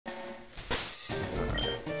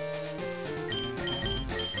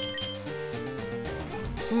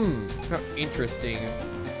How interesting.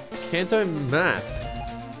 Kanto map.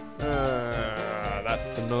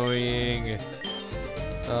 That's annoying.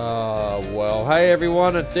 Well, hey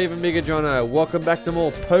everyone, it's Steven Migajono. Welcome back to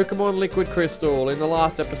more Pokemon Liquid Crystal. In the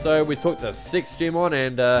last episode, we took the 6th gym on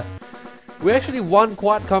and we actually won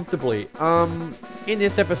quite comfortably. In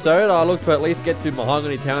this episode, I look to at least get to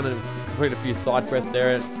Mahogany Town and complete a few side quests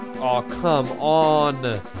there. Oh, come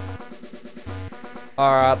on.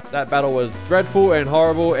 Alright, that battle was dreadful and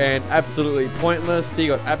horrible and absolutely pointless. He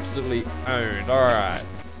got absolutely owned. Alright.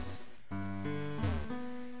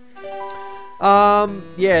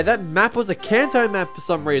 Yeah, that map was a Kanto map for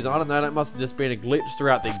some reason. I don't know, that must have just been a glitch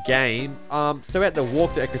throughout the game. So we had to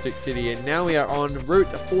walk to Ecruteak City and now we are on Route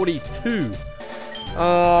 42.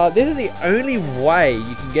 This is the only way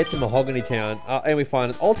you can get to Mahogany Town. And we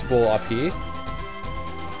find an Ultra Ball up here.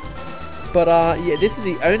 But, yeah, this is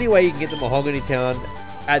the only way you can get to Mahogany Town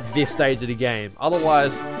at this stage of the game.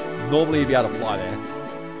 Otherwise, normally you'd be able to fly there.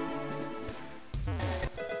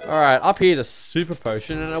 Alright, up here is a Super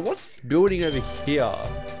Potion. And what's this building over here? Alright,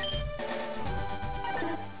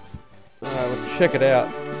 we'll check it out.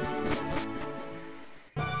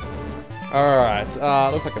 Alright,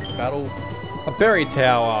 looks like a battle. A berry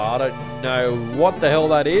tower. I don't know what the hell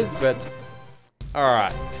that is, but...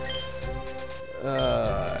 Alright.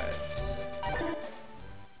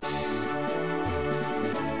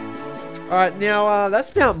 Alright, now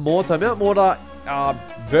that's Mount Mortar. Mount Mortar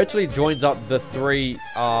virtually joins up the three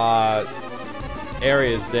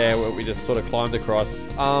areas there where we just sort of climbed across.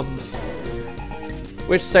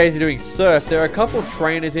 Which says you're doing surf. There are a couple of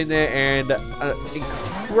trainers in there and an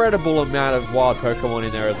incredible amount of wild Pokemon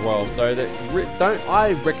in there as well. So that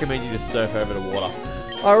I recommend you just surf over the water.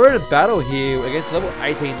 We're in a battle here against level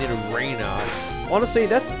 18 Nidorina. Honestly,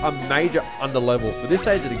 that's a major underlevel for this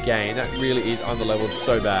stage of the game. That really is underleveled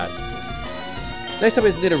so bad. Next up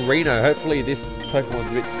is Nidorino. Hopefully this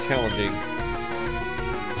Pokemon's a bit challenging.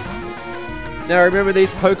 Now remember,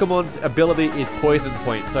 these Pokemon's ability is Poison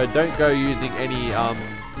Point, so don't go using any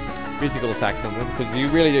physical attacks on them, because you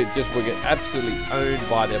really just will get absolutely owned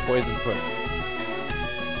by their Poison Point.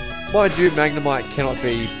 Mind you, Magnemite cannot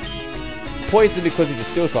be poisoned because he's a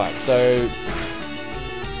Steel type, so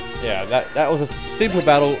yeah, that was a simple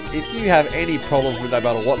battle. If you have any problems with that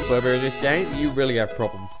battle whatsoever in this game, you really have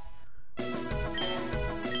problems.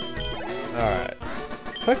 Alright.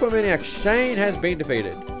 Pokemon Maniac Shane has been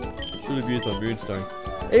defeated. Should have used my Moonstone.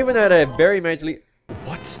 Even though they're very majorly...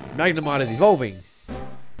 What? Magnemite is evolving.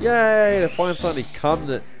 Yay! To finally suddenly come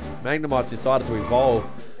that Magnemite's decided to evolve.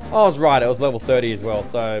 I was right, it was level 30 as well,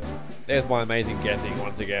 so... There's my amazing guessing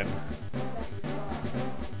once again.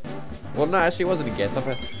 Well, no, actually it wasn't a guess. I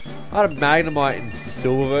had a Magnemite in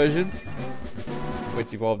Silver version,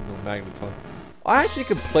 which evolved into Magneton. I actually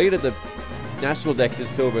completed the National Dex in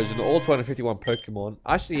Silver version, all 251 Pokemon.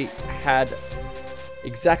 I actually had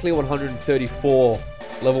exactly 134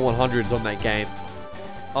 level 100s on that game.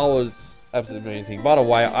 I was absolutely amazing. By the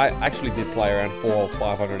way, I actually did play around 400 or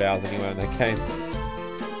 500 hours anyway on that game.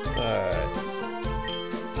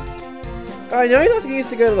 I know he's asking us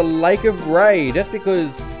to go to the Lake of Ray, just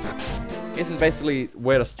because this is basically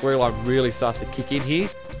where the storyline really starts to kick in here.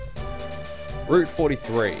 Route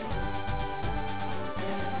 43.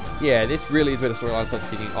 Yeah, this really is where the storyline starts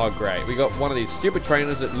kicking. Oh, great. We got one of these stupid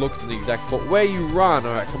trainers that looks in the exact spot where you run.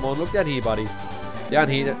 Alright, come on. Look down here, buddy. Down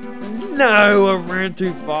here. No, I ran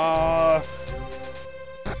too far.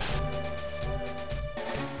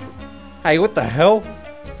 Hey, what the hell?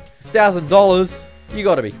 $1,000? You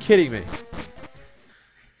gotta be kidding me.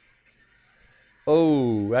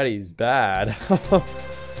 Oh, that is bad.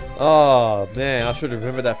 Oh, man. I should have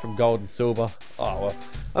remembered that from Gold and Silver. Oh, well.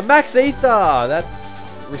 A Max Ether! That's...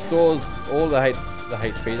 restores all the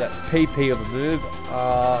HP, that PP of a move.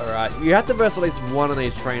 Alright, you have to verse at least one of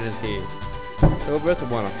these trainers here. So we'll verse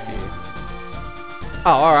one up here.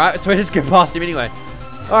 Oh, alright, so we just get past him anyway.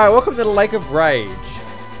 Alright, welcome to the Lake of Rage.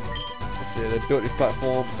 Let's see, they've built this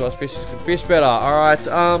platform so us fishes can fish better. Alright,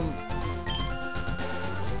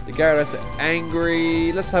 the Gyarados are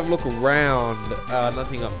angry. Let's have a look around.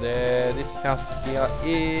 Nothing up there. This house here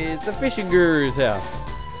is the Fishing Guru's house.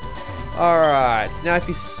 Alright, now if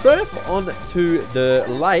you surf onto the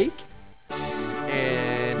lake,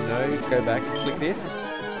 and no, go back and click this.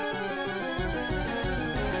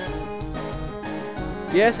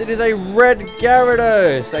 Yes, it is a red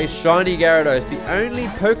Gyarados, a shiny Gyarados, the only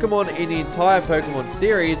Pokemon in the entire Pokemon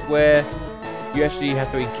series where you actually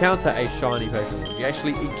have to encounter a shiny Pokemon. You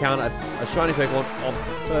actually encounter a shiny Pokemon on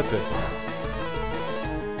purpose.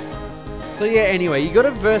 So yeah, anyway, you gotta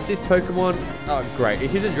verse this Pokemon. Oh, great.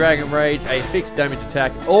 It is a Dragon Rage, a fixed damage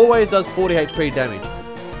attack. Always does 40 HP damage.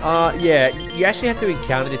 Yeah, you actually have to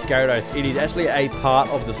encounter this Gyarados. It is actually a part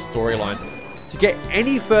of the storyline. To get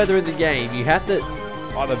any further in the game, you have to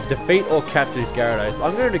either defeat or capture this Gyarados.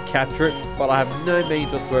 I'm going to capture it, but I have no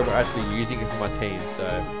means whatsoever of actually using it for my team, so...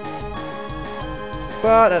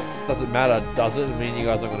 But that doesn't matter, does it? I mean, you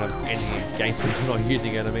guys aren't going to have anything against me for not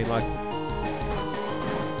using it. I mean, like...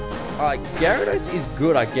 Gyarados is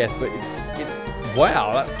good, I guess, but it's...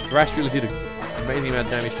 Wow, that Thrash really did an amazing amount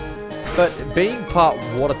of damage. But being part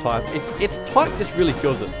water type, its type just really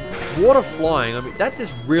kills it. Water flying, I mean, that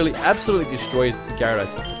just really absolutely destroys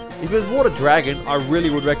Gyarados. If it was Water Dragon, I really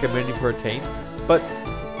would recommend him for a team. But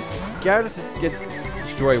Gyarados just gets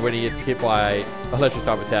destroyed when he gets hit by an electric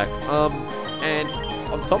type attack. And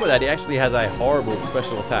on top of that, he actually has a horrible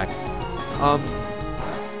special attack.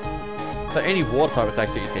 So any water type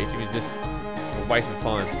attacks that you teach him is just a waste of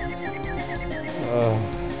time.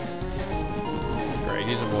 Great,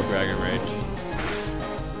 use more Dragon Rage.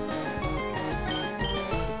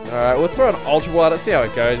 Alright, we'll throw an Ultra Wide, let's see how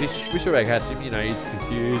it goes. We should have had him, you know, he's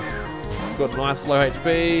confused. Got nice low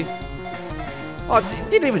HP. Oh, it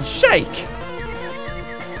didn't even shake!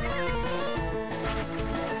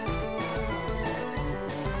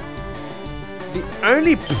 The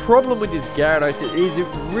only problem with this Gyarados is it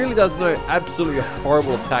really does know absolutely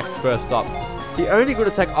horrible attacks first up. The only good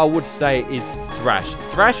attack I would say is Thrash.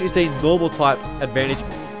 Thrash is a normal type advantage.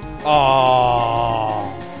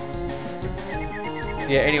 Oh.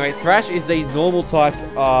 Yeah, anyway, Thrash is the normal type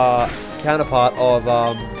counterpart of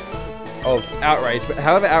Outrage. But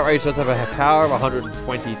however, Outrage does have a power of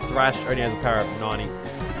 120. Thrash only has a power of 90.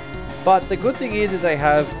 But the good thing is they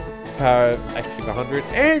have power of actually 100.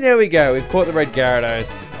 And there we go. We've caught the red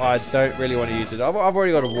Gyarados. I don't really want to use it. I've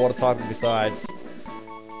already got a water type, and besides,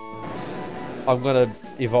 I'm gonna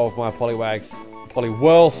evolve my Poliwags.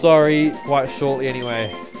 Poliwhirl, sorry, quite shortly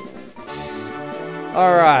anyway.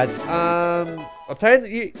 Alright,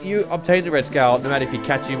 you obtain the red scale no matter if you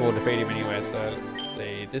catch him or defeat him anyway, so let's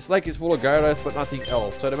see. This lake is full of Gyarados but nothing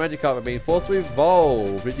else, so the Magikarp are being forced to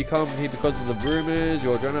evolve. Did you come here because of the rumors?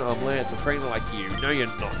 You're Jonah, I'm Lance, a trainer like you. No you're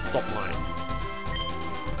not, stop lying.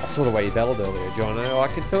 I saw the way you battled earlier, Jono. I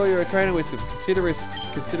can tell you're a trainer with some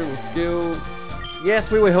considerable skill.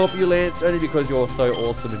 Yes, we will help you, Lance, only because you're so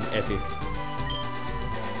awesome and epic.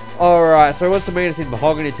 Alright, so he wants to meet us in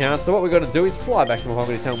Mahogany Town, so what we're going to do is fly back to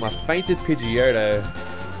Mahogany Town with my fainted Pidgeotto.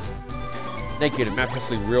 Naked and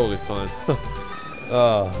massively real this time.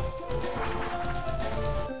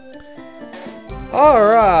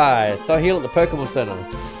 Alright, so I heal at the Pokemon Center.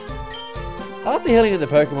 After healing at the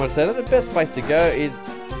Pokemon Center, the best place to go is...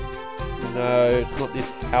 No, it's not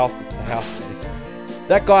this house, it's the house.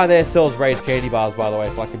 That guy there sells Rage candy bars, by the way,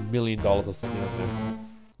 for like $1 million or something like that.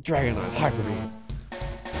 Dragonite, Hyper Beam.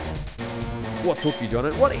 What took you, John?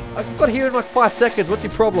 What? I got here in like 5 seconds. What's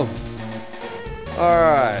your problem?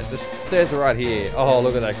 Alright, the stairs are right here. Oh,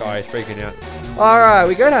 look at that guy. He's freaking out. Alright,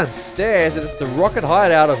 we go downstairs and it's the Rocket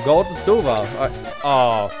Hideout of Gold and Silver.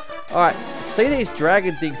 Alright, see these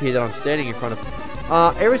dragon things here that I'm standing in front of?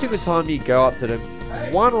 Every single time you go up to them,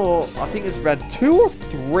 I think it's around 2 or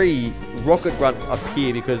 3 rocket grunts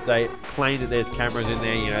appear because they claim that there's cameras in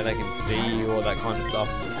there, you know, they can see you, all that kind of stuff.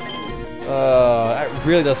 That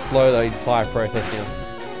really does slow the entire process down.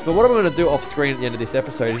 But what I'm going to do off screen at the end of this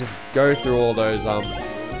episode is just go through all those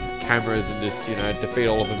cameras and just, you know, defeat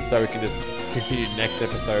all of them so we can just continue the next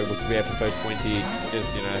episode, which will be episode 20,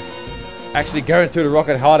 just, you know, actually going through the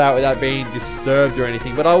Rocket Hideout without being disturbed or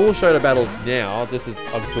anything. But I will show the battles now, just as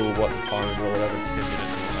until what time or whatever, 10 minutes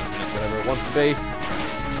or 9 minutes, whatever it wants to be.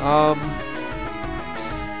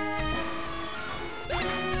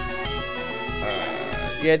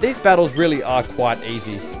 Yeah, these battles really are quite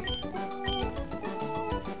easy.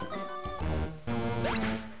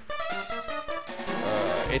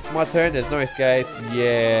 It's my turn, there's no escape.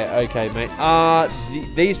 Yeah, okay, mate.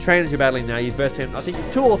 These trainers you're battling now, you've versed him, I think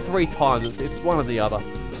it's 2 or 3 times. It's one or the other.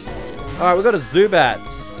 Alright, we've got a Zubat.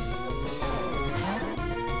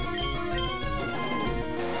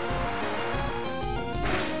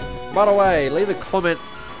 By the way, leave a comment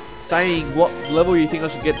saying what level you think I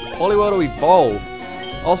should get Poliwhirl to evolve.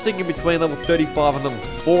 I was thinking between level 35 and level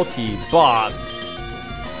 40, but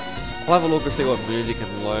I'll have a look and see what moves you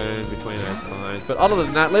can learn between those times. But other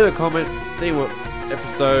than that, leave a comment, see what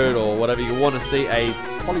episode or whatever you want to see a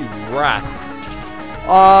Poliwrath.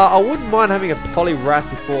 I wouldn't mind having a Poliwrath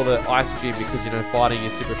before the Ice Gym because, you know, fighting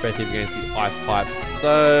is super effective against the Ice type.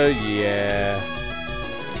 So, yeah.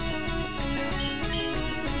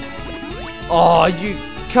 Oh, you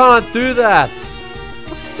can't do that!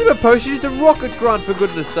 Super Potion is a Rocket Grunt, for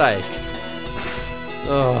goodness sake.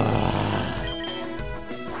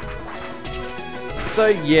 So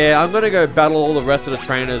yeah, I'm gonna go battle all the rest of the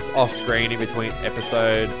trainers off screen in between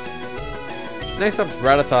episodes. Next up's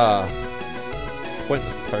Rattata.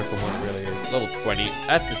 Pointless Pokemon, it really is. Level 20.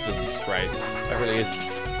 That's just a disgrace. That really is.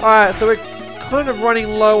 Alright, so we're kind of running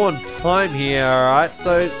low on time here, alright?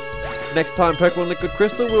 So next time Pokemon Liquid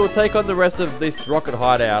Crystal, we will take on the rest of this Rocket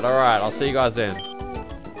Hideout. Alright, I'll see you guys then.